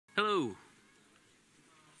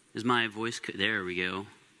Is my voice, there we go.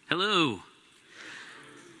 Hello.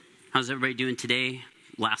 How's everybody doing today?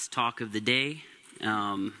 Last talk of the day.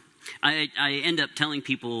 I end up telling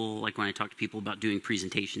people, like when I talk to people about doing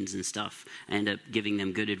presentations and stuff, I end up giving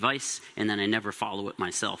them good advice, and then I never follow it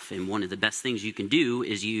myself. And one of the best things you can do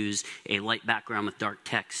is use a light background with dark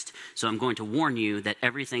text. So I'm going to warn you that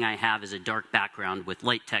everything I have is a dark background with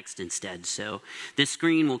light text instead. So this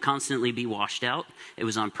screen will constantly be washed out. It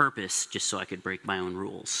was on purpose, just so I could break my own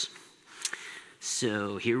rules.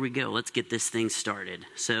 So here we go. Let's get this thing started.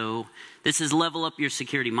 So this is Level Up Your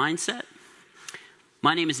Security Mindset.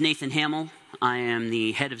 My name is Nathan Hamiel. I am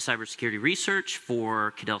the head of cybersecurity research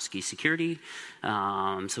for Kudelski Security.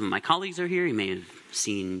 Some of my colleagues are here. You may have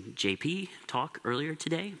seen JP talk earlier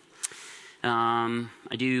today.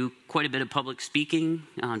 I do quite a bit of public speaking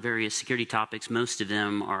on various security topics. Most of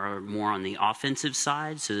them are more on the offensive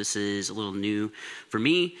side, so this is a little new for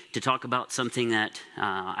me to talk about something that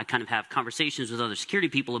I kind of have conversations with other security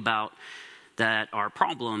people about that are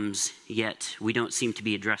problems, yet we don't seem to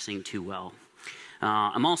be addressing too well.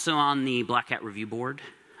 I'm also on the Black Hat Review Board,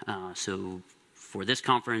 so for this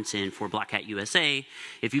conference and for Black Hat USA,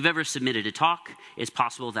 if you've ever submitted a talk, it's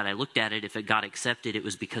possible that I looked at it. If it got accepted, it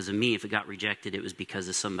was because of me. If it got rejected, it was because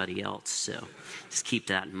of somebody else. So just keep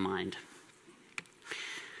that in mind.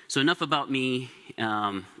 So enough about me.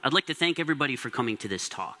 I'd like to thank everybody for coming to this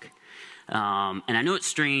talk. And I know it's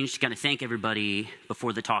strange to kind of thank everybody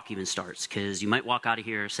before the talk even starts, because you might walk out of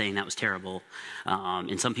here saying that was terrible,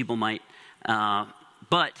 and some people might.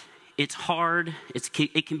 But it's hard,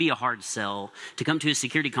 it can be a hard sell to come to a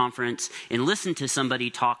security conference and listen to somebody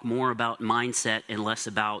talk more about mindset and less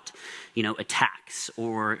about, attacks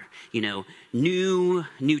or, new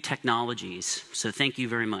technologies. So thank you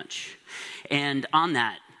very much. And on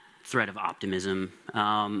that thread of optimism,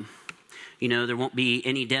 there won't be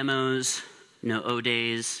any demos, no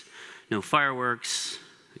O-days, no fireworks,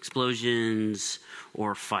 explosions,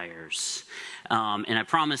 or fires. And I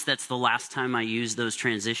promise that's the last time I use those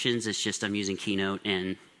transitions. It's just I'm using Keynote,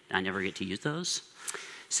 and I never get to use those.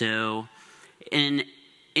 So in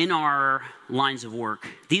our lines of work,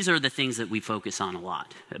 these are the things that we focus on a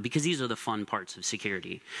lot, because these are the fun parts of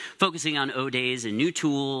security. Focusing on O-days and new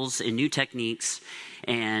tools and new techniques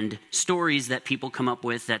and stories that people come up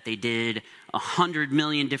with that they did 100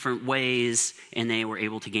 million different ways, and they were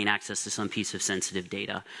able to gain access to some piece of sensitive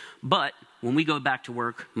data. But when we go back to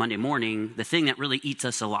work Monday morning, the thing that really eats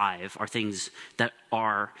us alive are things that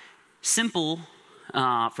are simple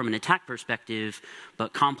from an attack perspective,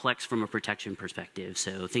 but complex from a protection perspective.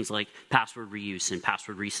 So things like password reuse and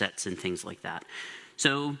password resets and things like that.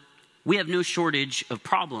 So we have no shortage of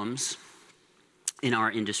problems in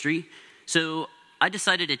our industry. So I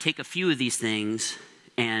decided to take a few of these things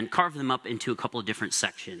and carve them up into a couple of different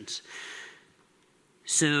sections.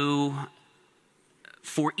 So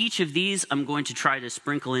for each of these, I'm going to try to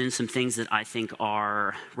sprinkle in some things that I think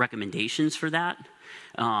are recommendations for that.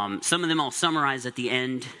 Some of them I'll summarize at the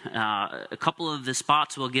end. A couple of the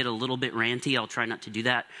spots will get a little bit ranty. I'll try not to do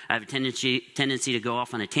that. I have a tendency to go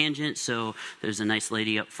off on a tangent, so there's a nice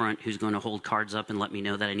lady up front who's going to hold cards up and let me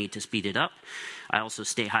know that I need to speed it up. I also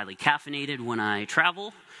stay highly caffeinated when I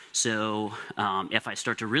travel, so if I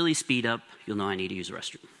start to really speed up, you'll know I need to use the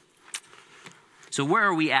restroom. So where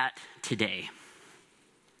are we at today?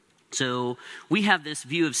 So we have this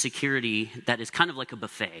view of security that is kind of like a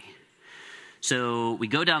buffet. So we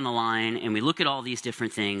go down the line and we look at all these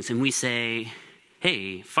different things and we say,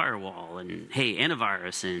 hey, firewall, and hey,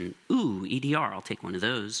 antivirus, and ooh, EDR, I'll take one of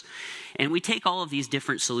those. And we take all of these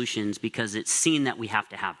different solutions because it's seen that we have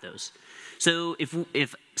to have those. So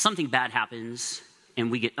if something bad happens and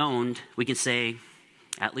we get owned, we can say,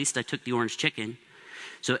 at least I took the orange chicken.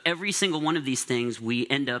 So every single one of these things we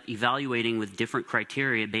end up evaluating with different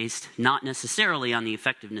criteria based not necessarily on the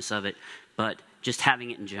effectiveness of it, but just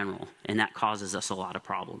having it in general, and that causes us a lot of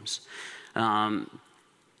problems. I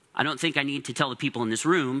don't think I need to tell the people in this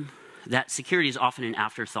room that security is often an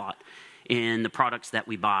afterthought in the products that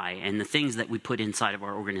we buy and the things that we put inside of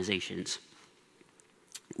our organizations.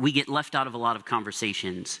 We get left out of a lot of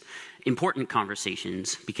conversations, important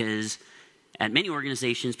conversations, because at many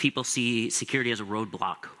organizations, people see security as a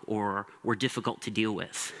roadblock or we're difficult to deal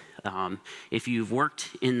with. If you've worked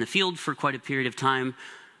in the field for quite a period of time,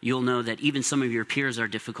 you'll know that even some of your peers are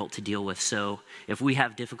difficult to deal with. So if we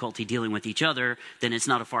have difficulty dealing with each other, then it's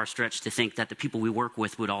not a far stretch to think that the people we work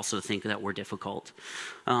with would also think that we're difficult.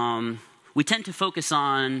 We tend to focus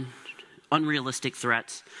on unrealistic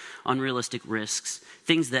threats, unrealistic risks,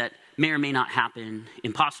 things that may or may not happen,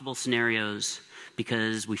 impossible scenarios,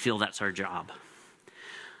 because we feel that's our job.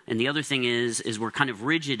 And the other thing is we're kind of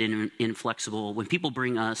rigid and inflexible. When people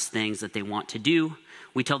bring us things that they want to do,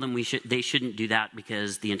 we tell them they shouldn't do that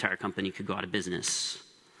because the entire company could go out of business.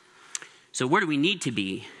 So where do we need to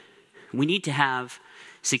be? We need to have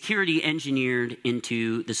security engineered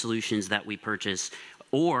into the solutions that we purchase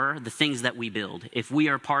or the things that we build. If we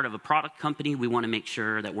are part of a product company, we want to make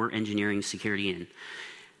sure that we're engineering security in.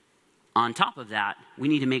 On top of that, we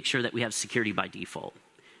need to make sure that we have security by default,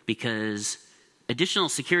 because additional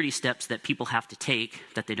security steps that people have to take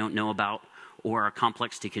that they don't know about or are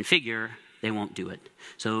complex to configure, they won't do it.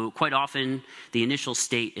 So quite often, the initial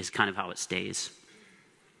state is kind of how it stays.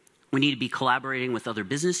 We need to be collaborating with other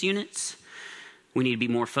business units. We need to be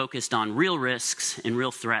more focused on real risks and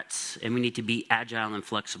real threats, and we need to be agile and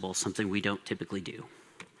flexible, something we don't typically do.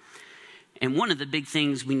 And one of the big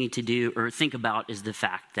things we need to do or think about is the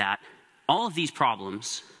fact that all of these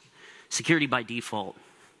problems, security by default,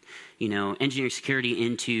 engineering security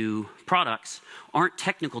into products, aren't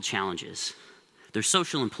technical challenges. They're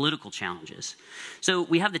social and political challenges. So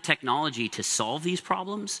we have the technology to solve these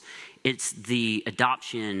problems. It's the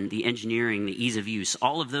adoption, the engineering, the ease of use.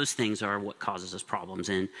 All of those things are what causes us problems,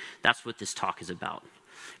 and that's what this talk is about.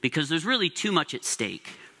 Because there's really too much at stake.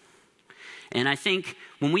 And I think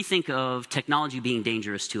when we think of technology being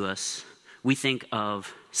dangerous to us, we think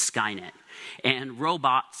of Skynet and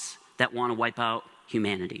robots that want to wipe out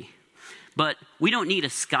humanity. But we don't need a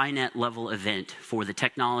Skynet-level event for the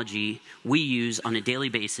technology we use on a daily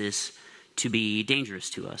basis to be dangerous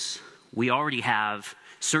to us. We already have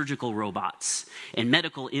surgical robots and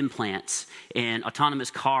medical implants and autonomous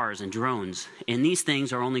cars and drones, and these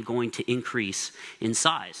things are only going to increase in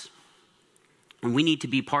size. And we need to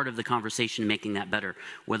be part of the conversation making that better,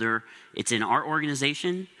 whether it's in our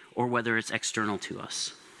organization or whether it's external to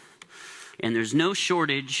us. And there's no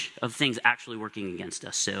shortage of things actually working against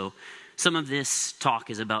us. So some of this talk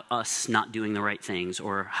is about us not doing the right things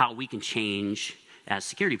or how we can change as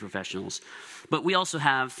security professionals. But we also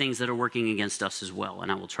have things that are working against us as well,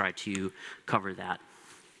 and I will try to cover that.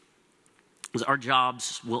 Because our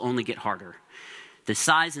jobs will only get harder. The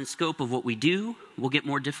size and scope of what we do will get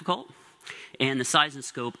more difficult, and the size and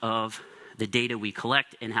scope of the data we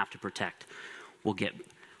collect and have to protect will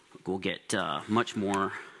get much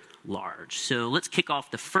more large. So let's kick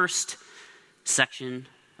off the first section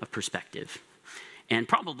of perspective. And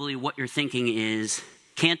probably what you're thinking is,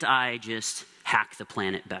 can't I just hack the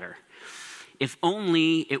planet better? If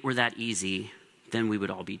only it were that easy, then we would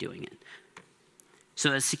all be doing it.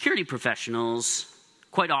 So as security professionals,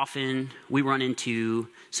 quite often we run into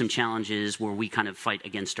some challenges where we kind of fight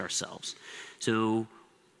against ourselves. So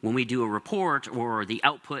when we do a report or the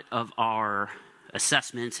output of our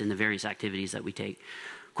assessments and the various activities that we take,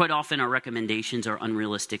 quite often our recommendations are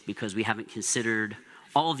unrealistic because we haven't considered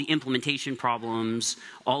all of the implementation problems,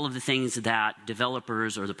 all of the things that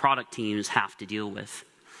developers or the product teams have to deal with.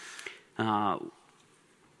 Our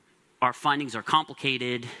findings are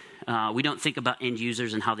complicated. We don't think about end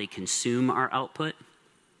users and how they consume our output.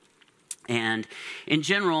 And in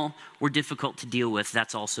general, we're difficult to deal with.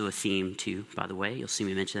 That's also a theme too, by the way. You'll see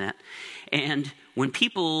me mention that. And when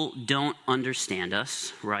people don't understand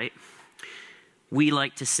us, right, we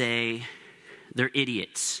like to say they're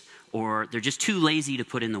idiots or they're just too lazy to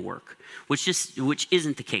put in the work, which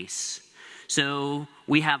isn't the case. So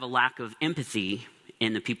we have a lack of empathy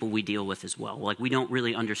in the people we deal with as well. Like, we don't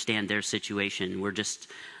really understand their situation. We're just,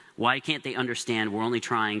 why can't they understand? We're only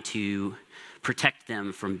trying to protect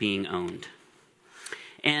them from being owned.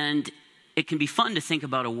 And it can be fun to think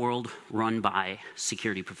about a world run by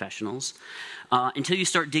security professionals until you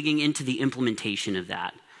start digging into the implementation of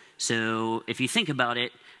that. So if you think about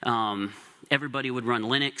it, everybody would run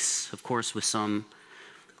Linux, of course, with some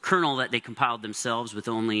kernel that they compiled themselves with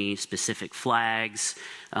only specific flags.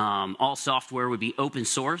 All software would be open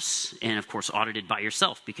source and, of course, audited by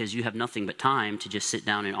yourself because you have nothing but time to just sit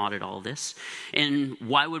down and audit all of this. And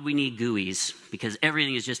why would we need GUIs? Because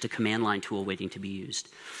everything is just a command line tool waiting to be used.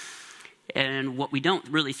 And what we don't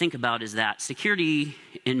really think about is that security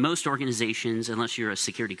in most organizations, unless you're a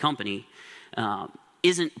security company,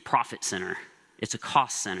 isn't a profit center. It's a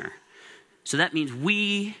cost center. So that means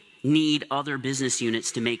we need other business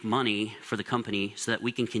units to make money for the company so that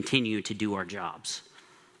we can continue to do our jobs.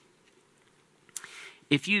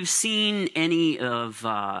 If you've seen any of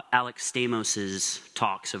Alex Stamos's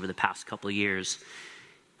talks over the past couple of years,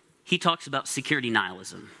 he talks about security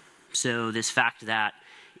nihilism. So this fact that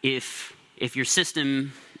if your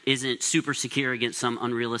system isn't super secure against some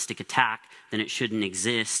unrealistic attack, then it shouldn't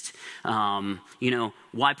exist.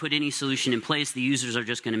 Why put any solution in place? The users are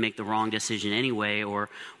just going to make the wrong decision anyway. Or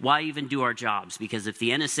why even do our jobs? Because if the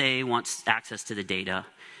NSA wants access to the data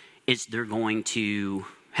they're going to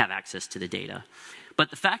have access to the data. But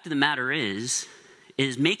the fact of the matter is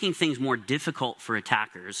making things more difficult for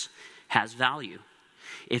attackers has value.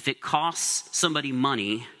 If it costs somebody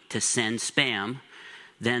money to send spam,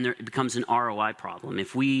 then it becomes an ROI problem.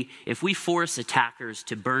 If we force attackers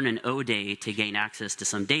to burn an O day to gain access to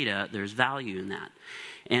some data, there's value in that.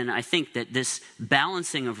 And I think that this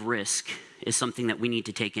balancing of risk is something that we need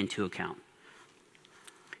to take into account.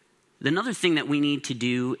 Another thing that we need to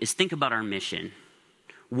do is think about our mission.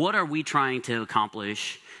 What are we trying to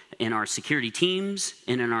accomplish in our security teams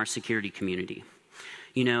and in our security community?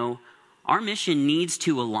 You know, our mission needs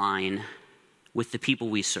to align with the people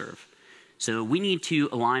we serve. So we need to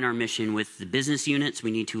align our mission with the business units, we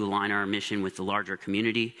need to align our mission with the larger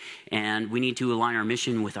community, and we need to align our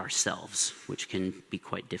mission with ourselves, which can be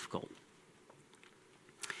quite difficult.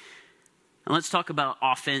 Now let's talk about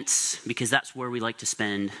offense, because that's where we like to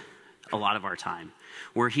spend a lot of our time.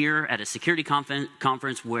 We're here at a security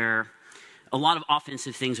conference where a lot of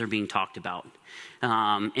offensive things are being talked about.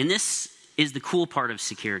 And this is the cool part of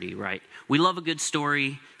security, right? We love a good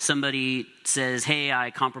story. Somebody says, hey, I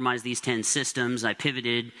compromised these 10 systems, I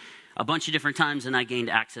pivoted a bunch of different times, and I gained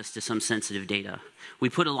access to some sensitive data. We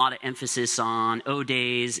put a lot of emphasis on O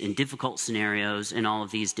days and difficult scenarios and all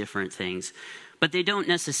of these different things. But they don't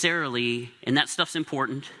necessarily, and that stuff's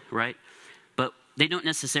important, right? But they don't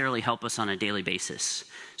necessarily help us on a daily basis.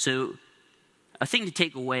 So a thing to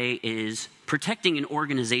take away is protecting an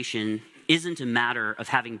organization isn't a matter of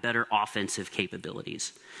having better offensive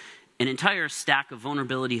capabilities. An entire stack of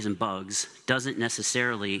vulnerabilities and bugs doesn't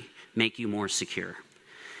necessarily make you more secure.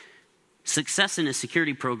 Success in a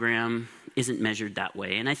security program isn't measured that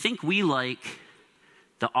way. And I think we like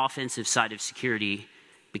the offensive side of security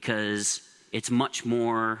because it's much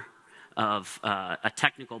more of a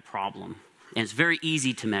technical problem. And it's very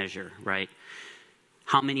easy to measure, right?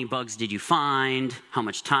 How many bugs did you find? How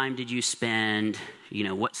much time did you spend? You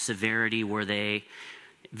know, what severity were they?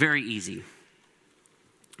 Very easy.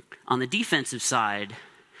 On the defensive side,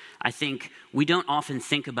 I think we don't often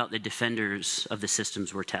think about the defenders of the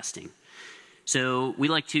systems we're testing. So we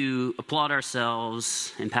like to applaud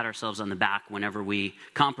ourselves and pat ourselves on the back whenever we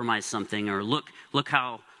compromise something, or look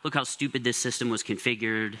how stupid this system was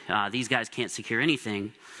configured. These guys can't secure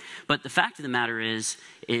anything. But the fact of the matter is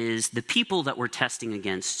the people that we're testing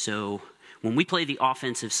against. So when we play the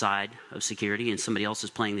offensive side of security and somebody else is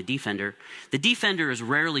playing the defender is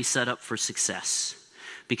rarely set up for success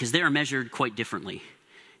because they are measured quite differently.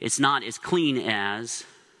 It's not as clean as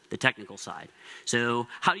the technical side. So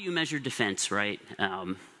how do you measure defense, right?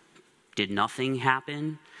 Did nothing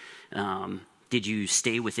happen? Did you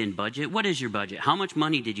stay within budget? What is your budget? How much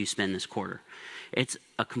money did you spend this quarter? It's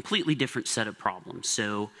a completely different set of problems.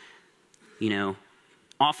 So, you know,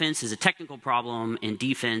 offense is a technical problem and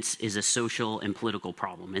defense is a social and political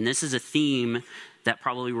problem. And this is a theme that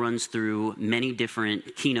probably runs through many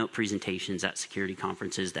different keynote presentations at security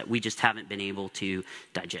conferences that we just haven't been able to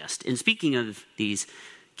digest. And speaking of these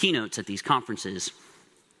keynotes at these conferences,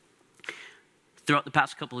 throughout the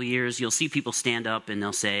past couple of years, you'll see people stand up and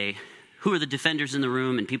they'll say, who are the defenders in the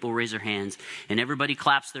room? And people raise their hands, and everybody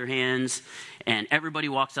claps their hands, and everybody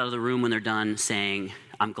walks out of the room when they're done saying,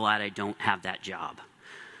 I'm glad I don't have that job.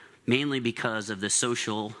 Mainly because of the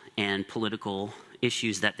social and political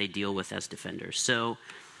issues that they deal with as defenders. So,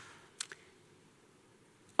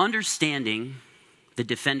 understanding the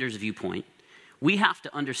defender's viewpoint, we have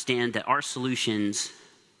to understand that our solutions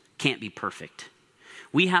can't be perfect.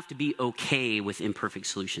 We have to be okay with imperfect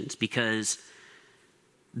solutions because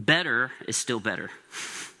better is still better.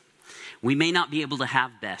 We may not be able to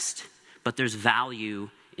have best, but there's value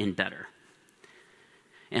in better.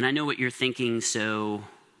 And I know what you're thinking, so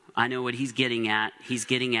I know what he's getting at. He's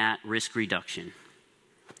getting at risk reduction.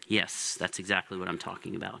 Yes, that's exactly what I'm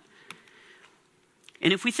talking about.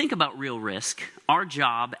 And if we think about real risk, our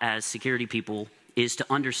job as security people is to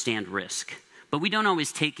understand risk, but we don't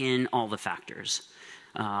always take in all the factors.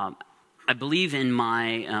 I believe in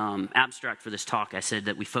my abstract for this talk, I said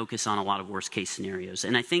that we focus on a lot of worst case scenarios.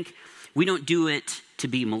 And I think we don't do it to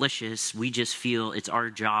be malicious. We just feel it's our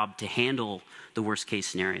job to handle the worst case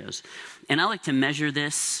scenarios. And I like to measure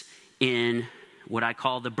this in what I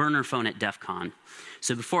call the burner phone at DEF CON.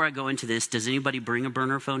 So before I go into this, does anybody bring a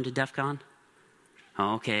burner phone to DEF CON?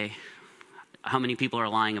 Oh, okay. How many people are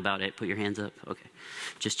lying about it? Put your hands up. Okay.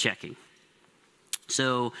 Just checking.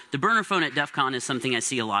 So the burner phone at DEF CON is something I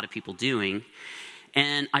see a lot of people doing.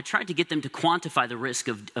 And I tried to get them to quantify the risk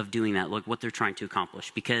of doing that, like what they're trying to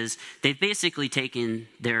accomplish, because they've basically taken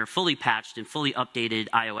their fully patched and fully updated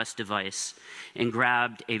iOS device and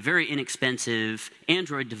grabbed a very inexpensive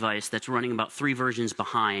Android device that's running about 3 versions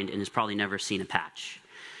behind and has probably never seen a patch.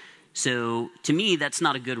 So to me, that's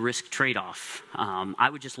not a good risk trade-off. I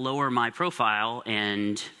would just lower my profile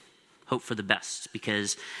and hope for the best,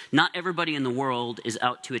 because not everybody in the world is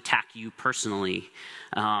out to attack you personally.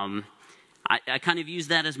 I kind of use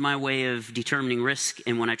that as my way of determining risk,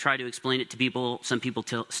 and when I try to explain it to people, some people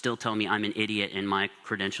still tell me I'm an idiot and my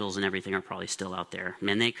credentials and everything are probably still out there,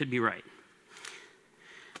 and they could be right.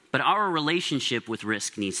 But our relationship with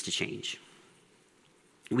risk needs to change.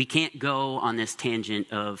 We can't go on this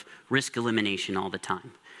tangent of risk elimination all the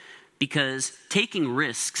time, because taking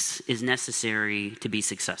risks is necessary to be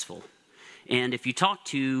successful. And if you talk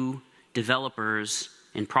to developers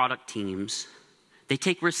and product teams, they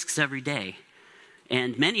take risks every day,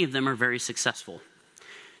 and many of them are very successful.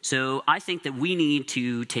 So I think that we need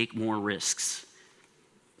to take more risks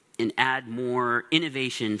and add more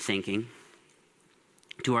innovation thinking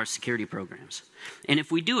to our security programs. And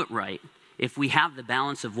if we do it right, if we have the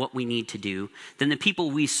balance of what we need to do, then the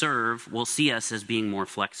people we serve will see us as being more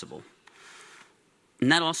flexible.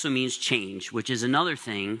 And that also means change, which is another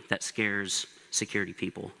thing that scares security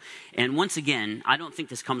people. And once again, I don't think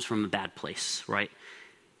this comes from a bad place, right?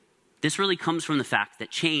 This really comes from the fact that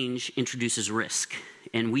change introduces risk,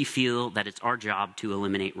 and we feel that it's our job to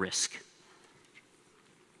eliminate risk.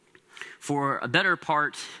 For a better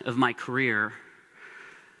part of my career,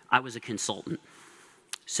 I was a consultant.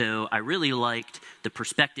 So I really liked the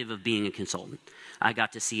perspective of being a consultant. I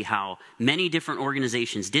got to see how many different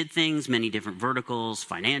organizations did things, many different verticals,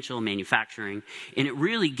 financial, manufacturing, and it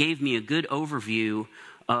really gave me a good overview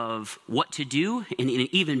of what to do and an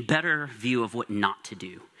even better view of what not to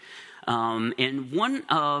do. And one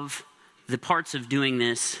of the parts of doing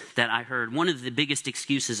this that I heard, one of the biggest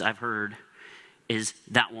excuses I've heard is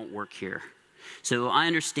that won't work here. So I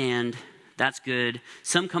understand that's good.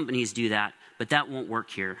 Some companies do that, but that won't work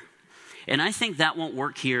here. And I think that won't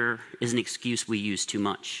work here is an excuse we use too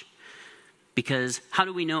much. Because how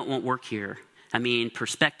do we know it won't work here? I mean,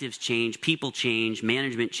 perspectives change, people change,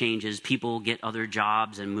 management changes, people get other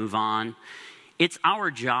jobs and move on. It's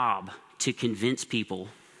our job to convince people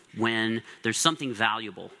when there's something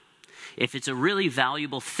valuable. If it's a really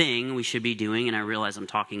valuable thing we should be doing, and I realize I'm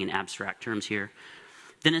talking in abstract terms here,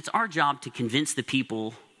 then it's our job to convince the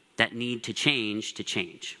people that need to change to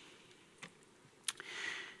change.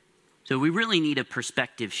 So we really need a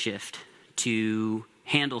perspective shift to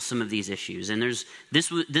handle some of these issues. And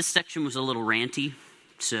this section was a little ranty,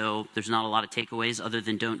 so there's not a lot of takeaways other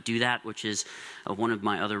than don't do that, which is one of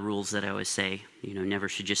my other rules that I always say. You know, never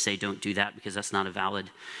should just say don't do that, because that's not a valid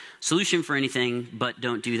solution for anything, but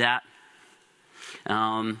don't do that.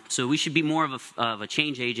 So we should be more of a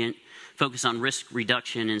change agent, focus on risk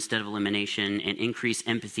reduction instead of elimination, and increase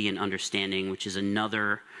empathy and understanding, which is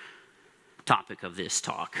another topic of this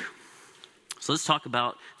talk. So let's talk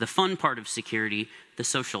about the fun part of security, the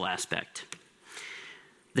social aspect.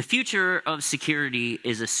 The future of security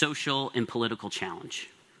is a social and political challenge,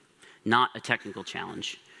 not a technical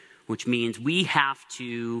challenge, which means we have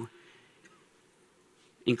to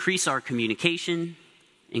increase our communication,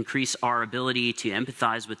 increase our ability to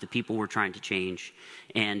empathize with the people we're trying to change,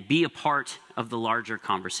 and be a part of the larger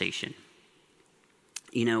conversation.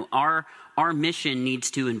 You know, our mission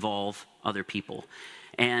needs to involve other people.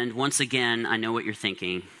 And once again, I know what you're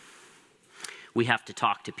thinking. We have to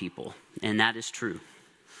talk to people, and that is true.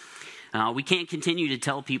 We can't continue to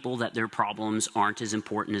tell people that their problems aren't as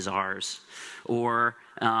important as ours, or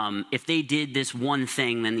if they did this one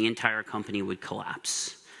thing, then the entire company would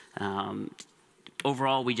collapse.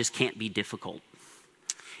 Overall, we just can't be difficult.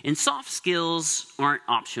 And soft skills aren't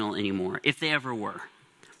optional anymore, if they ever were,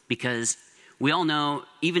 because we all know,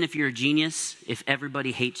 even if you're a genius, if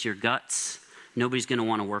everybody hates your guts, nobody's going to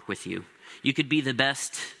want to work with you. You could be the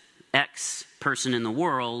best X person in the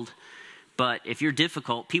world, but if you're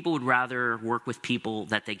difficult, people would rather work with people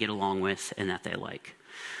that they get along with and that they like.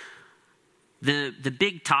 The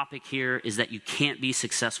big topic here is that you can't be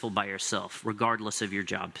successful by yourself, regardless of your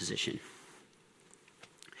job position.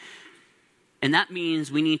 And that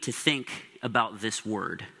means we need to think about this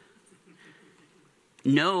word.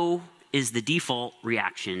 No is the default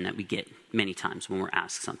reaction that we get many times when we're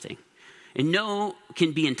asked something. And no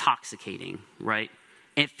can be intoxicating, right?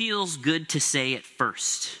 It feels good to say at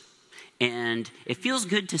first. And it feels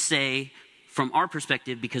good to say from our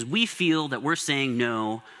perspective because we feel that we're saying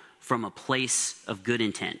no from a place of good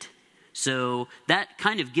intent. So that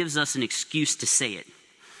kind of gives us an excuse to say it.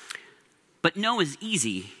 But no is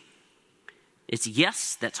easy. It's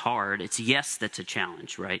yes that's hard. It's yes that's a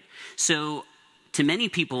challenge, right? So to many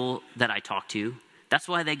people that I talk to, that's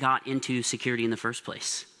why they got into security in the first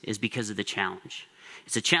place, is because of the challenge.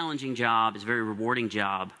 It's a challenging job. It's a very rewarding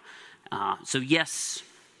job. So yes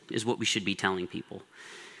is what we should be telling people.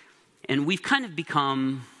 And we've kind of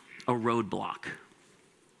become a roadblock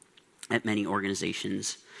at many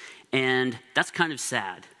organizations. And that's kind of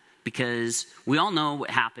sad, because we all know what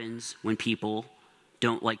happens when people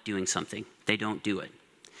don't like doing something. They don't do it.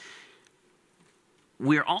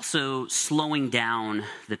 We're also slowing down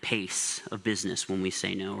the pace of business when we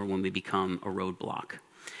say no, or when we become a roadblock.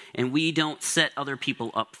 And we don't set other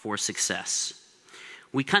people up for success.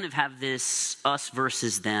 We kind of have this us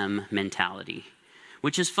versus them mentality,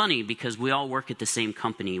 which is funny because we all work at the same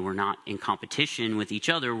company. We're not in competition with each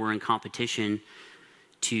other. We're in competition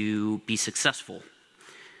to be successful.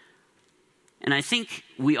 And I think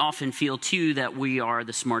we often feel, too, that we are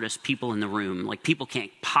the smartest people in the room. Like, people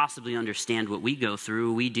can't possibly understand what we go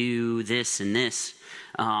through. We do this and this.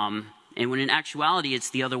 And when in actuality,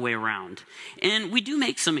 it's the other way around. And we do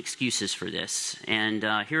make some excuses for this. And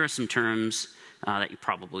here are some terms that you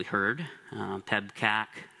probably heard. PEBCAC.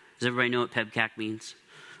 Does everybody know what PEBCAC means?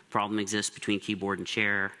 Problem exists between keyboard and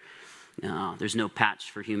chair. There's no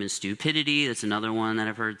patch for human stupidity. That's another one that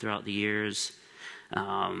I've heard throughout the years.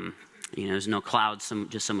 There's no cloud,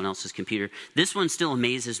 just someone else's computer. This one still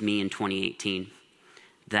amazes me in 2018,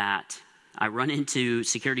 that I run into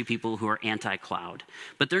security people who are anti-cloud.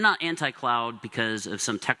 But they're not anti-cloud because of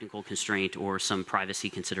some technical constraint or some privacy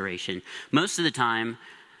consideration. Most of the time,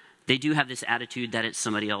 they do have this attitude that it's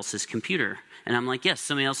somebody else's computer. And I'm like, yes,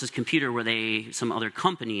 somebody else's computer where some other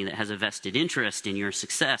company that has a vested interest in your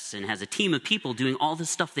success and has a team of people doing all the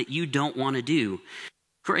stuff that you don't want to do.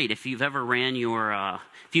 Great. If you've ever ran your own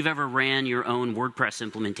WordPress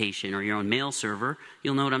implementation or your own mail server,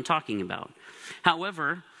 you'll know what I'm talking about.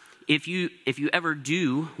 However, if you ever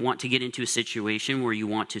do want to get into a situation where you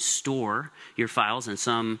want to store your files on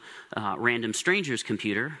some random stranger's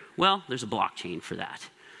computer, well, there's a blockchain for that.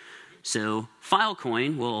 So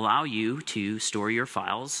Filecoin will allow you to store your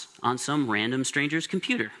files on some random stranger's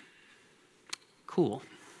computer. Cool.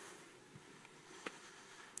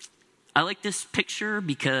 I like this picture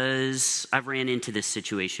because I've ran into this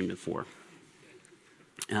situation before.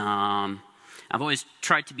 I've always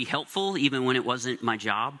tried to be helpful, even when it wasn't my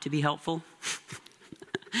job to be helpful.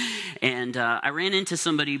 And I ran into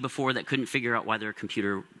somebody before that couldn't figure out why their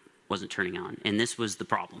computer wasn't turning on, and this was the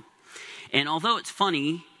problem. And although it's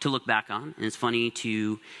funny to look back on, and it's funny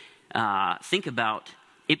to think about,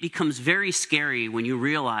 it becomes very scary when you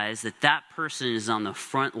realize that that person is on the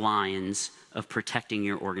front lines of protecting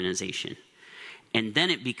your organization. And then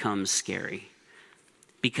it becomes scary,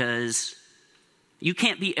 because you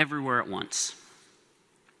can't be everywhere at once.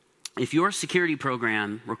 If your security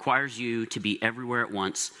program requires you to be everywhere at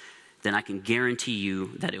once, then I can guarantee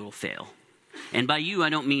you that it will fail. And by you, I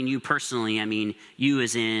don't mean you personally. I mean you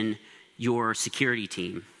as in your security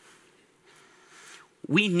team.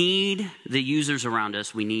 We need the users around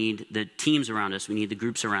us, we need the teams around us, we need the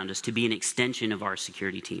groups around us to be an extension of our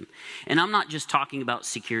security team. And I'm not just talking about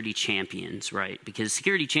security champions, right? Because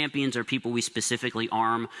security champions are people we specifically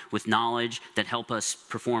arm with knowledge that help us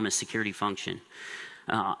perform a security function.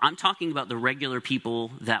 I'm talking about the regular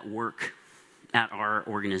people that work at our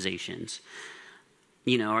organizations.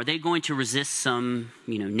 Are they going to resist some,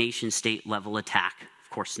 nation-state level attack? Of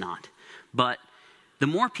course not. But the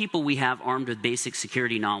more people we have armed with basic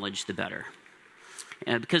security knowledge, the better.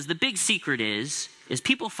 Because the big secret is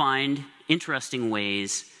people find interesting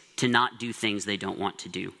ways to not do things they don't want to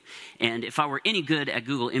do. And if I were any good at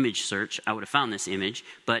Google image search, I would have found this image.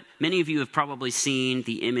 But many of you have probably seen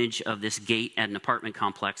the image of this gate at an apartment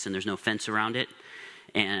complex, and there's no fence around it.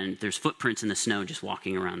 And there's footprints in the snow just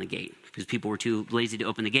walking around the gate, because people were too lazy to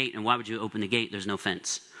open the gate. And why would you open the gate? There's no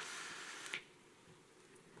fence.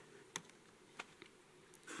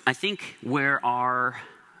 I think where our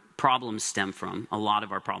problems stem from, a lot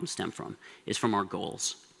of our problems stem from, is from our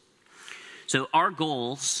goals. So our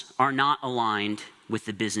goals are not aligned with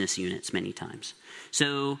the business units many times.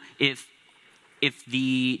 So if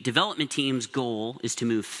the development team's goal is to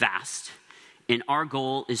move fast and our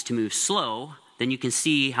goal is to move slow, then you can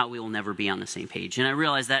see how we will never be on the same page. And I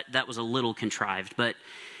realize that was a little contrived, but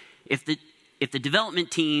if the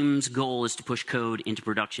development team's goal is to push code into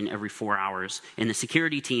production every 4 hours, and the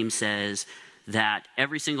security team says that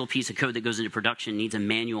every single piece of code that goes into production needs a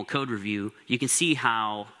manual code review, you can see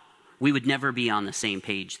how we would never be on the same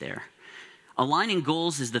page there. Aligning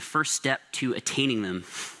goals is the first step to attaining them,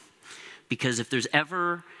 because if there's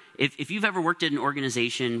ever if you've ever worked at an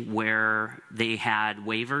organization where they had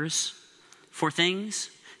waivers for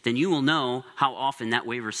things, then you will know how often that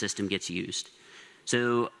waiver system gets used.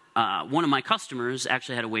 So one of my customers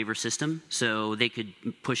actually had a waiver system, so they could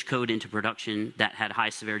push code into production that had high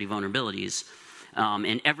severity vulnerabilities.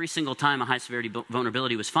 And every single time a high severity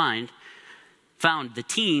vulnerability was found, the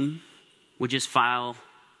team would just file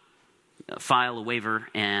a waiver,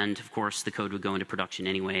 and of course the code would go into production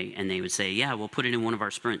anyway, and they would say, yeah, we'll put it in one of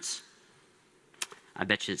our sprints. I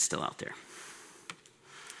bet you it's still out there.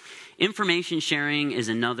 Information sharing is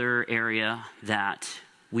another area that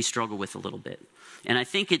we struggle with a little bit. And I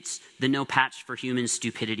think it's the no patch for human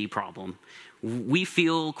stupidity problem. We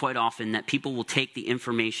feel quite often that people will take the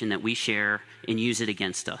information that we share and use it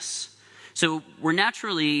against us. So we're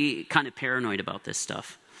naturally kind of paranoid about this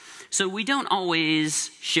stuff. So we don't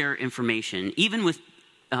always share information, even with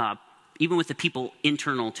the people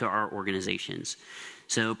internal to our organizations.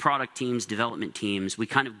 So product teams, development teams, we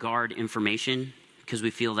kind of guard information because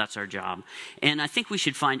we feel that's our job. And I think we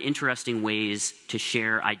should find interesting ways to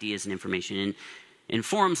share ideas and information. And in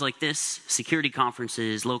forums like this, security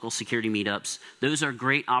conferences, local security meetups, those are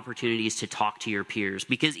great opportunities to talk to your peers.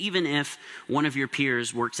 Because even if one of your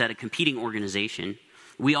peers works at a competing organization,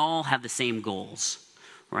 we all have the same goals,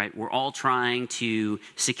 right? We're all trying to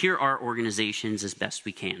secure our organizations as best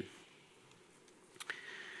we can.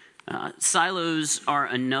 Silos are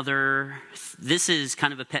another, this is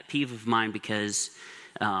kind of a pet peeve of mine because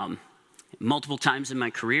multiple times in my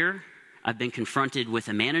career, I've been confronted with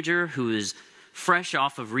a manager who is fresh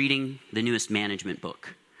off of reading the newest management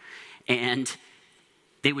book. And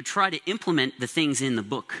they would try to implement the things in the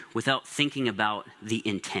book without thinking about the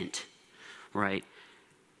intent, right?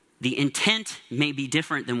 The intent may be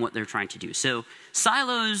different than what they're trying to do. So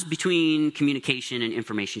silos between communication and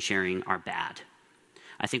information sharing are bad.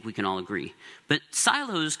 I think we can all agree. But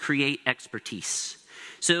silos create expertise.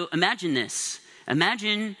 So imagine this.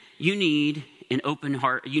 Imagine you need to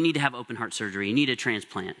have open heart surgery. You need a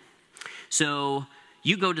transplant. So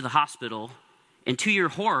you go to the hospital, and to your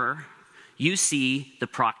horror, you see the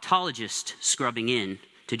proctologist scrubbing in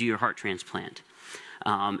to do your heart transplant.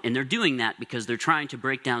 And they're doing that because they're trying to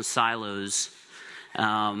break down silos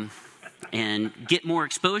and get more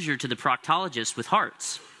exposure to the proctologist with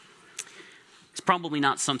hearts. It's probably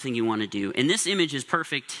not something you want to do. And this image is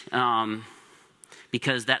perfect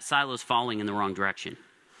because that silo is falling in the wrong direction.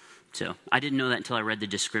 So I didn't know that until I read the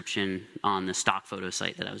description on the stock photo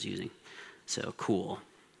site that I was using. So cool.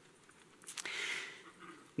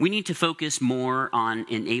 We need to focus more on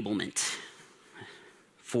enablement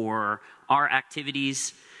for our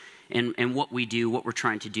activities and what we do, what we're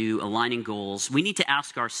trying to do, aligning goals. We need to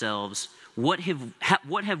ask ourselves, what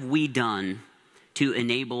have we done to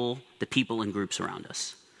enable the people and groups around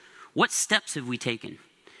us? What steps have we taken?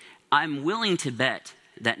 I'm willing to bet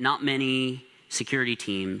that not many security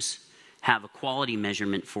teams have a quality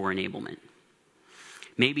measurement for enablement.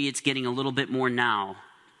 Maybe it's getting a little bit more now,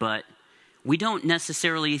 but we don't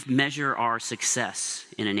necessarily measure our success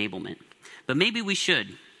in enablement. But maybe we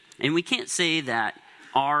should. And we can't say that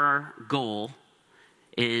our goal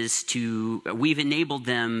is we've enabled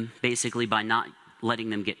them basically by not letting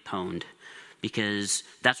them get pwned, because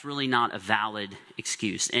that's really not a valid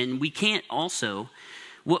excuse. And we can't also,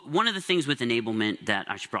 one of the things with enablement that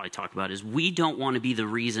I should probably talk about is we don't want to be the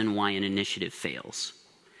reason why an initiative fails.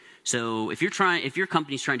 So if your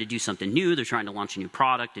company's trying to do something new, they're trying to launch a new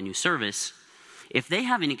product, a new service, if they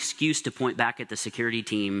have an excuse to point back at the security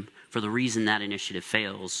team for the reason that initiative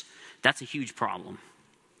fails, that's a huge problem.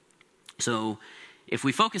 So if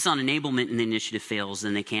we focus on enablement and the initiative fails,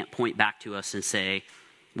 then they can't point back to us and say,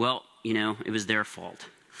 well, it was their fault.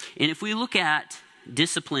 And if we look at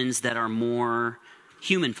disciplines that are more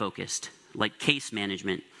human-focused, like case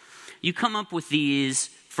management, you come up with these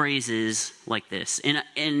phrases like this.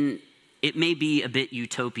 And it may be a bit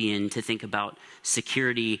utopian to think about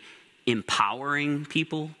security empowering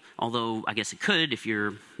people, although I guess it could if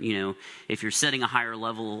you're setting a higher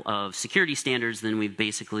level of security standards, then we've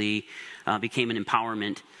basically became an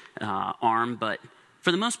empowerment arm. But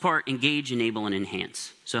for the most part, engage, enable, and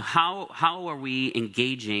enhance. So how are we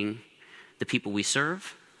engaging the people we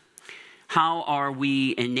serve? How are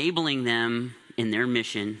we enabling them in their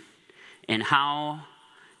mission? And how,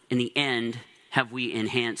 in the end, have we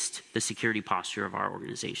enhanced the security posture of our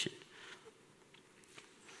organization?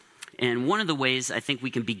 And one of the ways I think we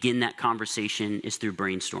can begin that conversation is through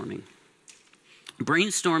brainstorming.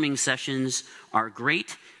 Brainstorming sessions are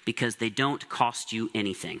great because they don't cost you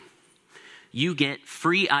anything. You get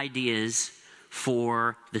free ideas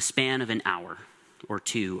for the span of an hour or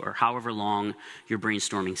two, or however long your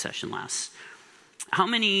brainstorming session lasts. How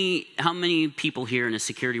many people here in a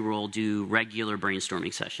security role do regular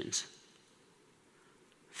brainstorming sessions?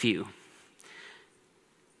 Few.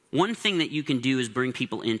 One thing that you can do is bring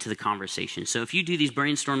people into the conversation. So if you do these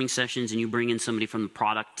brainstorming sessions and you bring in somebody from the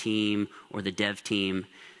product team or the dev team,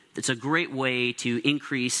 it's a great way to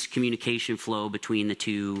increase communication flow between the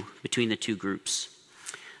two groups.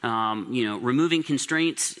 Removing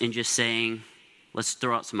constraints and just saying, let's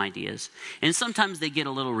throw out some ideas. And sometimes they get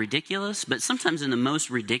a little ridiculous, but sometimes in the most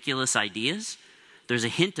ridiculous ideas, there's a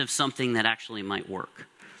hint of something that actually might work.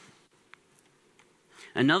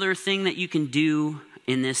 Another thing that you can do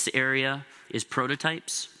in this area is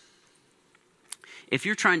prototypes. If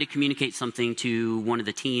you're trying to communicate something to one of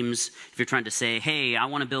the teams, if you're trying to say, hey, I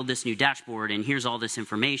want to build this new dashboard and here's all this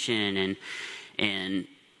information, and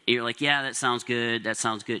you're like, yeah, that sounds good, that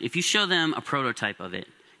sounds good. If you show them a prototype of it,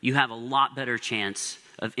 you have a lot better chance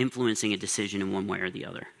of influencing a decision in one way or the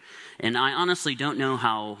other. And I honestly don't know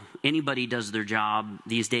how anybody does their job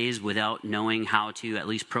these days without knowing how to at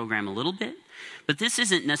least program a little bit. But this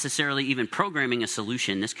isn't necessarily even programming a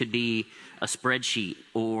solution. This could be a spreadsheet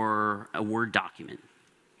or a Word document.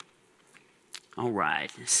 All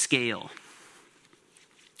right, scale.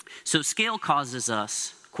 So scale causes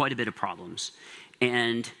us quite a bit of problems.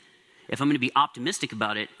 And if I'm going to be optimistic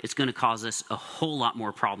about it, it's going to cause us a whole lot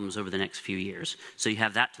more problems over the next few years. So you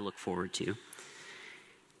have that to look forward to.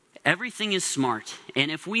 Everything is smart.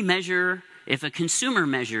 And if a consumer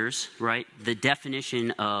measures, right, the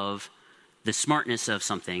definition of the smartness of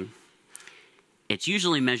something, it's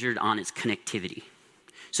usually measured on its connectivity.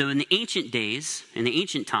 So in the ancient days, in the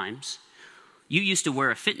ancient times, you used to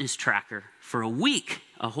wear a fitness tracker for a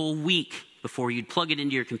whole week, before you'd plug it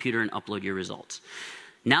into your computer and upload your results.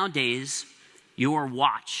 Nowadays, your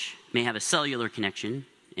watch may have a cellular connection,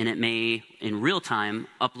 and it may, in real time,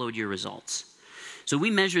 upload your results. So we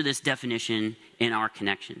measure this definition in our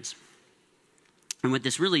connections. And what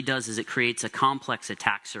this really does is it creates a complex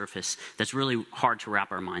attack surface that's really hard to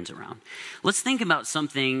wrap our minds around. Let's think about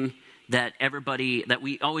something that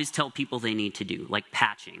we always tell people they need to do, like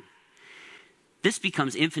patching. This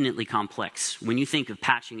becomes infinitely complex when you think of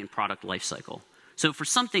patching in product lifecycle. So for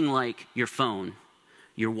something like your phone,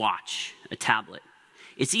 your watch, a tablet,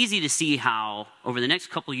 it's easy to see how over the next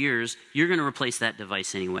couple years, you're going to replace that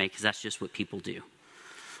device anyway, because that's just what people do.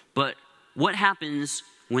 But what happens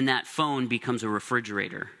when that phone becomes a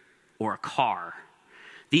refrigerator or a car?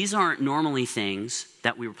 These aren't normally things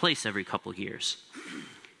that we replace every couple of years.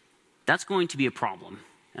 That's going to be a problem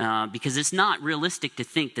because it's not realistic to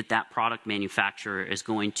think that that product manufacturer is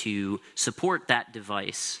going to support that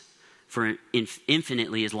device for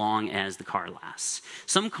infinitely as long as the car lasts.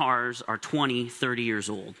 Some cars are 20, 30 years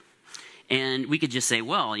old. And we could just say,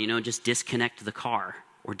 well, just disconnect the car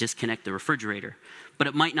or disconnect the refrigerator. But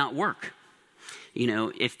it might not work.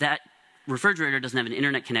 If that refrigerator doesn't have an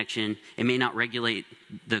internet connection, it may not regulate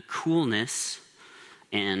the coolness,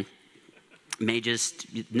 and may just,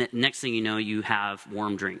 next thing you know, you have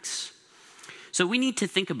warm drinks. So we need to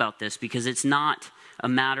think about this because it's not a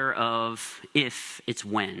matter of if, it's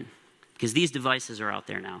when. Because these devices are out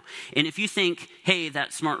there now. And if you think, hey,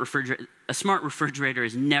 a smart refrigerator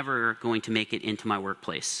is never going to make it into my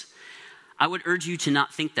workplace, I would urge you to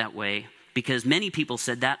not think that way, because many people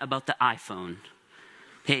said that about the iPhone.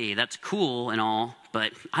 Hey, that's cool and all,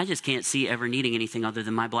 but I just can't see ever needing anything other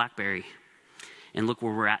than my BlackBerry. And look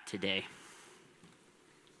where we're at today.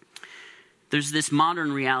 There's this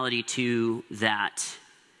modern reality, too, that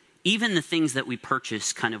even the things that we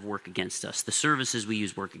purchase kind of work against us. The services we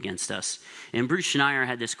use work against us. And Bruce Schneier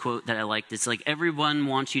had this quote that I liked. It's like, everyone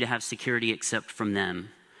wants you to have security except from them.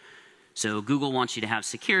 So Google wants you to have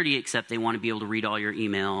security, except they want to be able to read all your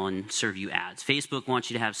email and serve you ads. Facebook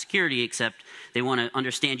wants you to have security, except they want to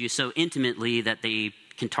understand you so intimately that they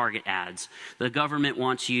can target ads. The government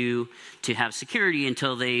wants you to have security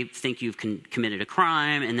until they think you've committed a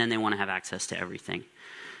crime, and then they want to have access to everything.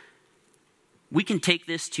 We can take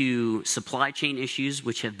this to supply chain issues,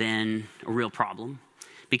 which have been a real problem,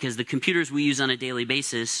 because the computers we use on a daily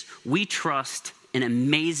basis, we trust an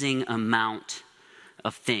amazing amount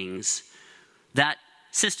of things. That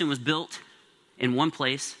system was built in one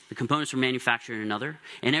place, the components were manufactured in another,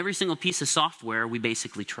 and every single piece of software we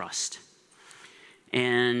basically trust.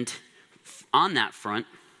 And on that front,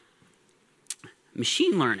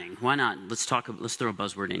 machine learning, why not? Let's throw a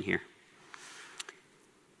buzzword in here.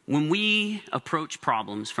 When we approach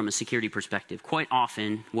problems from a security perspective, quite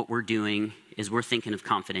often what we're doing is we're thinking of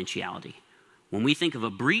confidentiality. When we think of a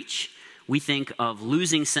breach, we think of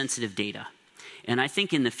losing sensitive data. And I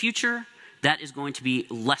think in the future, that is going to be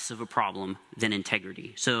less of a problem than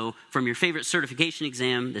integrity. So from your favorite certification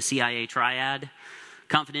exam, the CIA triad: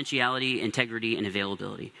 confidentiality, integrity, and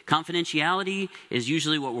availability. Confidentiality is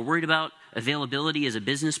usually what we're worried about. Availability is a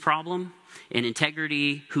business problem. And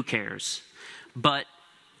integrity, who cares? But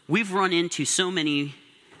we've run into so many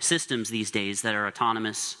systems these days that are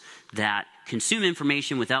autonomous, that consume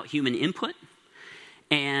information without human input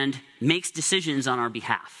and makes decisions on our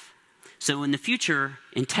behalf. So in the future,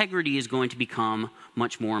 integrity is going to become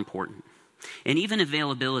much more important. And even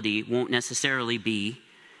availability won't necessarily be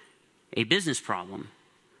a business problem.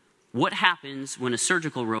 What happens when a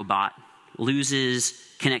surgical robot loses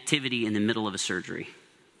connectivity in the middle of a surgery?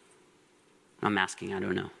 I'm asking, I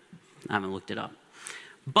don't know. I haven't looked it up.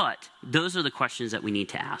 But those are the questions that we need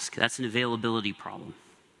to ask. That's an availability problem.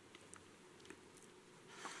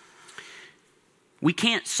 We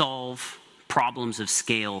can't solve problems of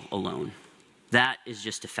scale alone. That is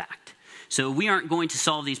just a fact. So we aren't going to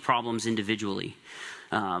solve these problems individually.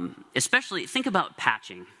 Especially, think about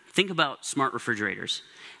patching. Think about smart refrigerators.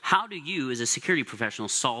 How do you, as a security professional,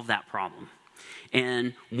 solve that problem?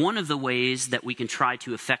 And one of the ways that we can try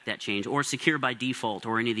to affect that change, or secure by default,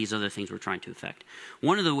 or any of these other things we're trying to affect,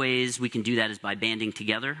 one of the ways we can do that is by banding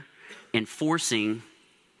together and forcing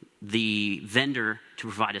the vendor to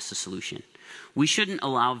provide us a solution. We shouldn't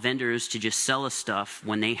allow vendors to just sell us stuff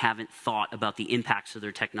when they haven't thought about the impacts of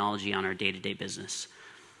their technology on our day-to-day business.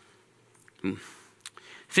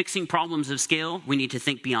 Fixing problems of scale, we need to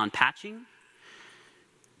think beyond patching.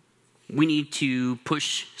 We need to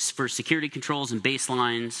push for security controls and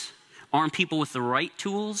baselines, arm people with the right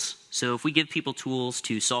tools. So if we give people tools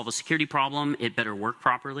to solve a security problem, it better work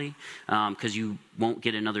properly, because you won't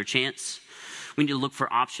get another chance. We need to look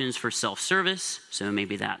for options for self-service. So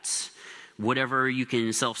maybe that's whatever you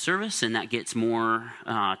can self-service, and that gets more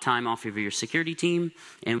time off of your security team,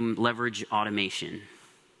 and leverage automation.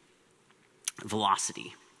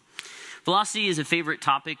 Velocity. Velocity is a favorite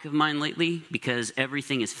topic of mine lately because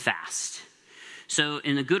everything is fast. So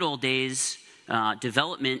in the good old days,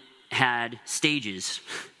 development had stages.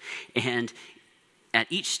 And at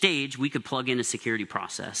each stage, we could plug in a security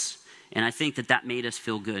process. And I think that that made us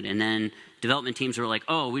feel good. And then development teams were like,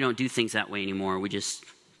 oh, we don't do things that way anymore. We just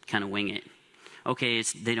kind of wing it. Okay,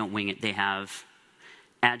 they don't wing it. They have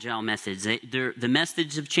agile methods. The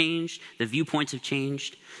methods have changed. The viewpoints have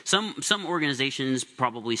changed. Some organizations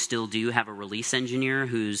probably still do have a release engineer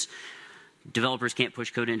whose developers can't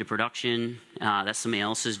push code into production. That's somebody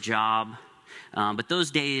else's job. But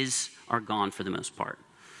those days are gone for the most part.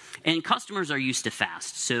 And customers are used to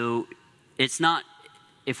fast. So it's not,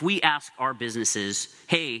 if we ask our businesses,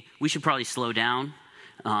 hey, we should probably slow down,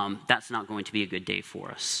 that's not going to be a good day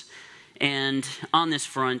for us. And on this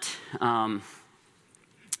front,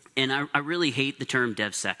 and I really hate the term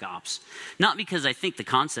DevSecOps. Not because I think the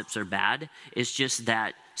concepts are bad. It's just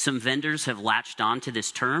that some vendors have latched on to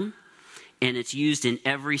this term, and it's used in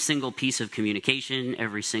every single piece of communication,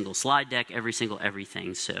 every single slide deck, every single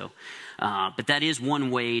everything. So, but that is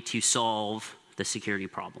one way to solve the security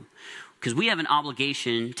problem. Because we have an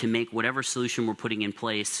obligation to make whatever solution we're putting in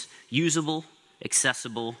place usable,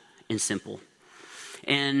 accessible, and simple.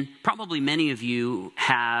 And probably many of you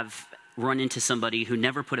have run into somebody who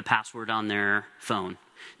never put a password on their phone,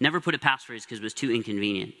 never put a passphrase because it was too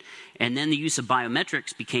inconvenient. And then the use of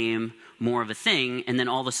biometrics became more of a thing, and then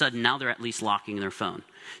all of a sudden now they're at least locking their phone.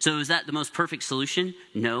 So is that the most perfect solution?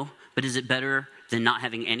 No. But is it better than not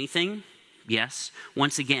having anything? Yes.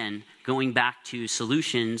 Once again, going back to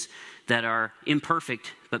solutions that are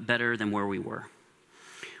imperfect but better than where we were.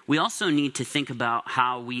 We also need to think about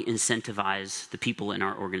how we incentivize the people in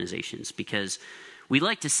our organizations, because we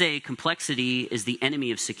like to say complexity is the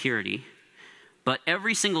enemy of security, but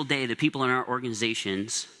every single day the people in our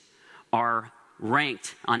organizations are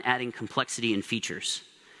ranked on adding complexity and features.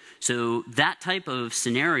 So that type of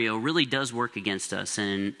scenario really does work against us.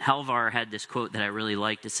 And Halvar had this quote that I really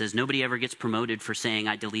liked. It says, nobody ever gets promoted for saying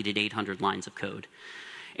I deleted 800 lines of code.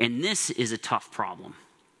 And this is a tough problem.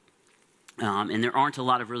 And there aren't a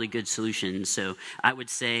lot of really good solutions. So I would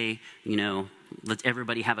say, let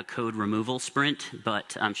everybody have a code removal sprint,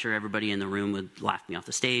 but I'm sure everybody in the room would laugh me off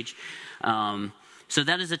the stage. So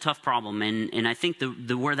that is a tough problem. And I think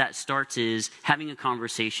where that starts is having a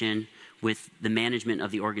conversation with the management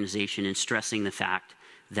of the organization and stressing the fact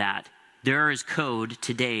that there is code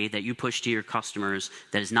today that you push to your customers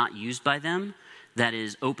that is not used by them, that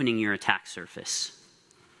is opening your attack surface.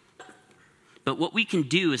 But what we can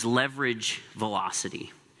do is leverage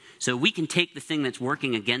velocity. So we can take the thing that's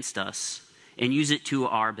working against us and use it to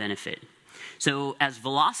our benefit. So as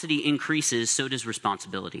velocity increases, so does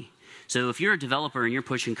responsibility. So if you're a developer and you're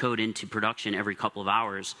pushing code into production every couple of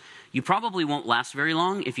hours, you probably won't last very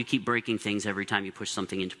long if you keep breaking things every time you push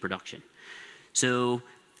something into production. So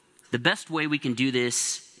the best way we can do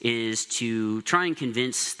this is to try and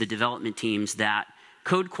convince the development teams that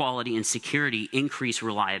code quality and security increase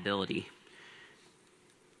reliability.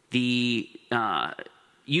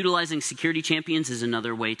 Utilizing security champions is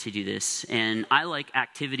another way to do this. And I like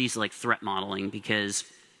activities like threat modeling, because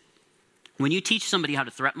when you teach somebody how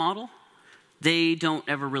to threat model, they don't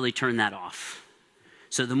ever really turn that off.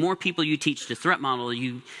 So the more people you teach to threat model,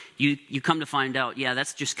 you come to find out, yeah,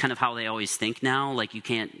 that's just kind of how they always think now. Like you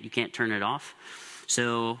can't turn it off.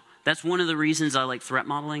 So that's one of the reasons I like threat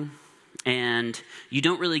modeling. And you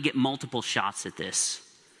don't really get multiple shots at this.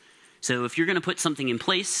 So if you're going to put something in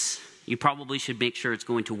place, you probably should make sure it's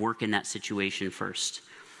going to work in that situation first.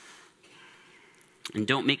 And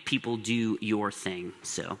don't make people do your thing.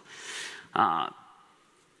 So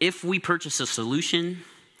if we purchase a solution,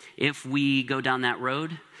 if we go down that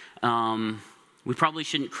road, we probably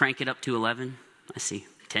shouldn't crank it up to 11. I see,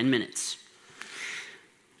 10 minutes.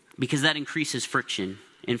 Because that increases friction.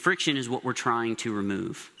 And friction is what we're trying to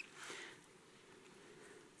remove.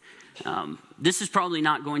 This is probably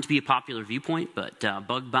not going to be a popular viewpoint, but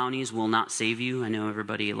bug bounties will not save you. I know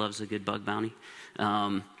everybody loves a good bug bounty.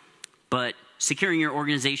 But securing your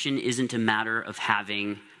organization isn't a matter of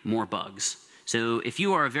having more bugs. So if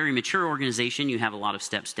you are a very mature organization, you have a lot of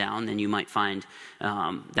steps down, then you might find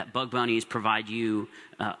that bug bounties provide you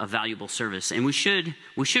a valuable service. And we should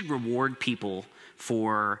reward people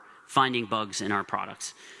for finding bugs in our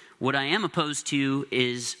products. What I am opposed to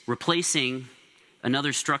is replacing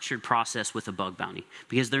another structured process with a bug bounty,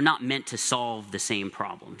 because they're not meant to solve the same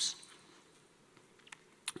problems.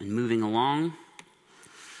 And moving along,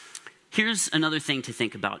 here's another thing to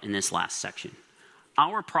think about in this last section.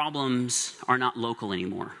 Our problems are not local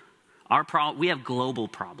anymore. We have global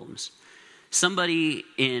problems. Somebody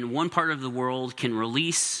in one part of the world can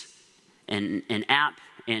release an app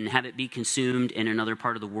and have it be consumed in another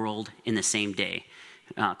part of the world in the same day,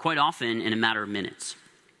 quite often in a matter of minutes.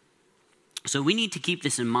 So we need to keep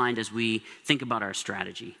this in mind as we think about our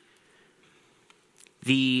strategy.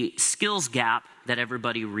 The skills gap that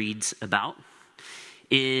everybody reads about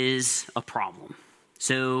is a problem.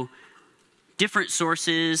 So different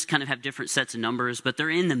sources kind of have different sets of numbers, but they're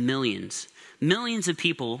in the millions. Millions of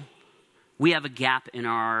people, we have a gap in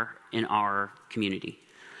our community.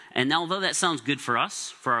 And although that sounds good for us,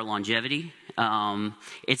 for our longevity,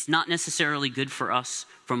 it's not necessarily good for us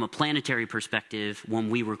from a planetary perspective when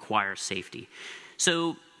we require safety.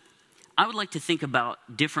 So I would like to think about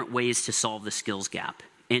different ways to solve the skills gap.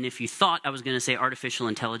 And if you thought I was going to say artificial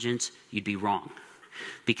intelligence, you'd be wrong.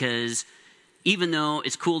 Because even though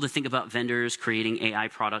it's cool to think about vendors creating AI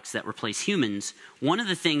products that replace humans, one of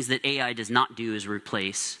the things that AI does not do is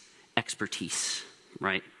replace expertise,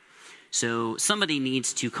 right? So somebody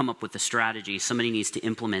needs to come up with a strategy. Somebody needs to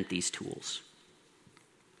implement these tools.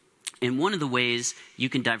 And one of the ways you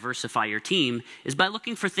can diversify your team is by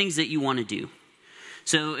looking for things that you want to do.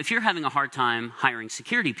 So if you're having a hard time hiring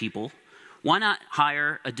security people, why not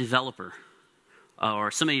hire a developer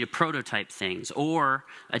or somebody to prototype things, or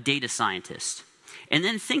a data scientist? And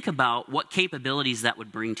then think about what capabilities that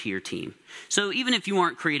would bring to your team. So even if you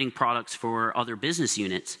aren't creating products for other business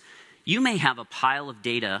units, you may have a pile of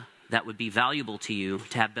data that would be valuable to you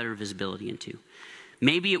to have better visibility into.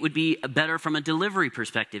 Maybe it would be better from a delivery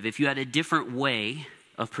perspective if you had a different way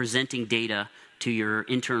of presenting data to your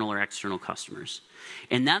internal or external customers.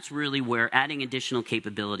 And that's really where adding additional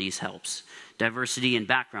capabilities helps. Diversity and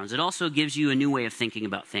backgrounds. It also gives you a new way of thinking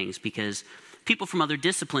about things, because people from other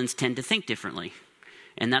disciplines tend to think differently.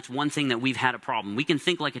 And that's one thing that we've had a problem. We can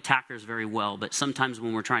think like attackers very well, but sometimes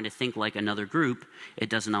when we're trying to think like another group, it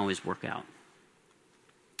doesn't always work out.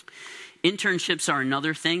 Internships are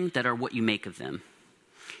another thing that are what you make of them.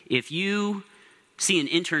 If you see an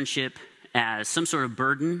internship as some sort of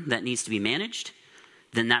burden that needs to be managed,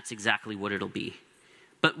 then that's exactly what it'll be.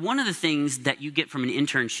 But one of the things that you get from an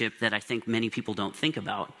internship that I think many people don't think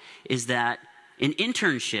about is that an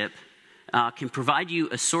internship can provide you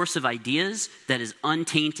a source of ideas that is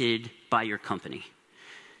untainted by your company.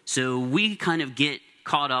 So we kind of get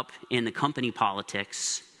caught up in the company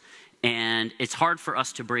politics, and it's hard for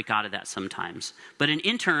us to break out of that sometimes. But an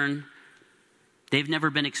intern, they've never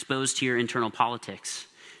been exposed to your internal politics.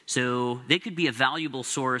 So they could be a valuable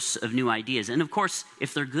source of new ideas. And of course,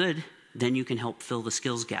 if they're good, then you can help fill the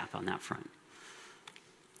skills gap on that front.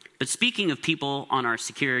 But speaking of people on our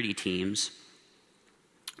security teams,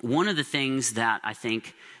 one of the things that I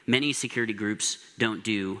think many security groups don't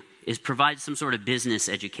do is provide some sort of business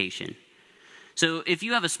education. So if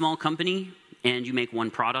you have a small company and you make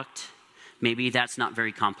one product, maybe that's not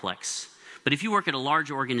very complex. But if you work at a large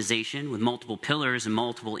organization with multiple pillars and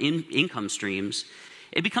multiple income streams,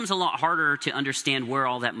 it becomes a lot harder to understand where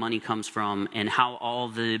all that money comes from and how all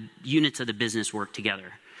the units of the business work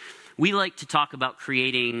together. We like to talk about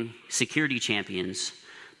creating security champions,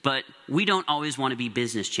 but we don't always want to be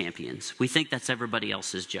business champions. We think that's everybody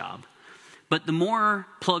else's job. But the more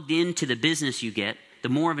plugged into the business you get, the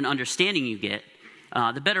more of an understanding you get,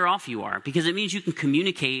 the better off you are, because it means you can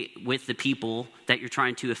communicate with the people that you're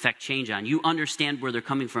trying to affect change on. You understand where they're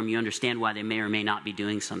coming from. You understand why they may or may not be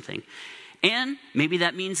doing something. And maybe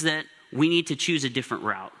that means that we need to choose a different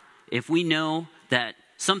route. If we know that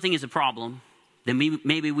something is a problem, then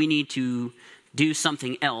maybe we need to do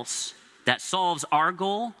something else that solves our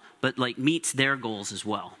goal, but like meets their goals as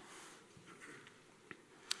well.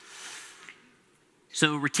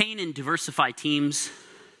 So retain and diversify teams,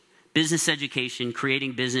 business education,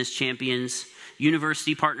 creating business champions,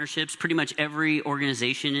 university partnerships. Pretty much every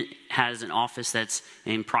organization has an office that's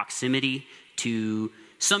in proximity to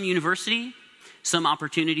some university, some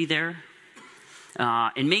opportunity there.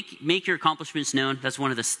 And make your accomplishments known. That's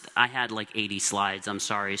one of the, I had like 80 slides, I'm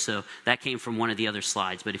sorry. So that came from one of the other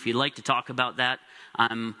slides. But if you'd like to talk about that,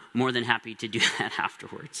 I'm more than happy to do that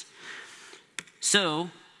afterwards. So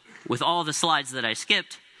with all the slides that I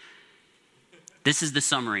skipped, this is the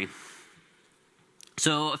summary.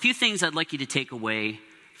 So a few things I'd like you to take away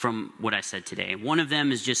from what I said today. One of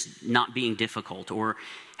them is just not being difficult, or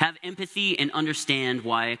have empathy and understand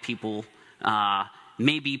why people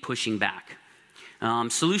may be pushing back.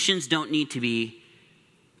 Solutions don't need to be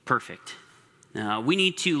perfect. We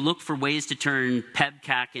need to look for ways to turn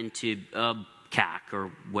PEB-CAC into CAC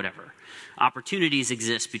or whatever. Opportunities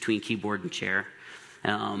exist between keyboard and chair.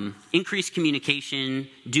 Increase communication,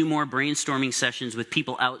 do more brainstorming sessions with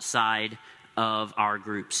people outside of our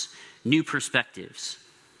groups. New perspectives.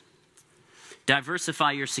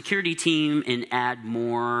 Diversify your security team and add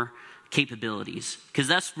more capabilities, because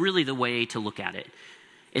that's really the way to look at it.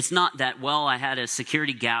 It's not that, well, I had a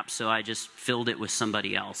security gap, so I just filled it with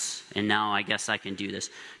somebody else, and now I guess I can do this.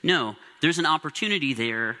 No, there's an opportunity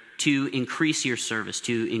there to increase your service,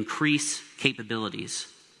 to increase capabilities.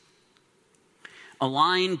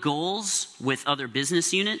 Align goals with other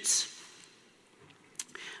business units,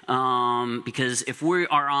 because if we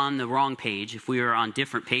are on the wrong page, if we are on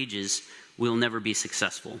different pages, we'll never be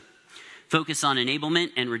successful. Focus on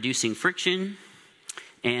enablement and reducing friction,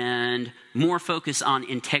 and more focus on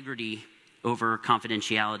integrity over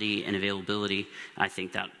confidentiality and availability. I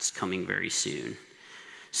think that's coming very soon.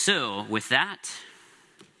 So with that,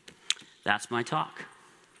 that's my talk.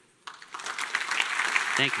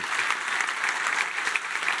 Thank you.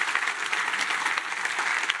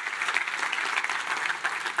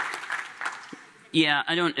 Yeah,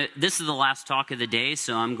 this is the last talk of the day,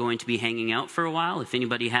 so I'm going to be hanging out for a while. If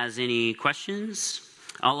anybody has any questions.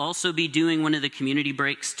 I'll also be doing one of the community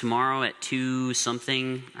breaks tomorrow at 2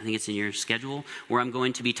 something, I think it's in your schedule, where I'm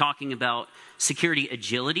going to be talking about security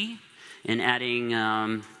agility and adding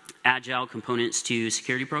agile components to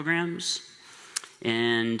security programs.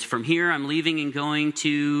 And from here, I'm leaving and going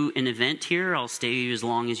to an event here. I'll stay as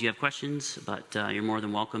long as you have questions, but you're more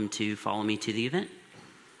than welcome to follow me to the event.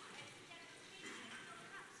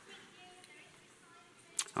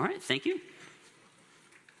 All right, thank you.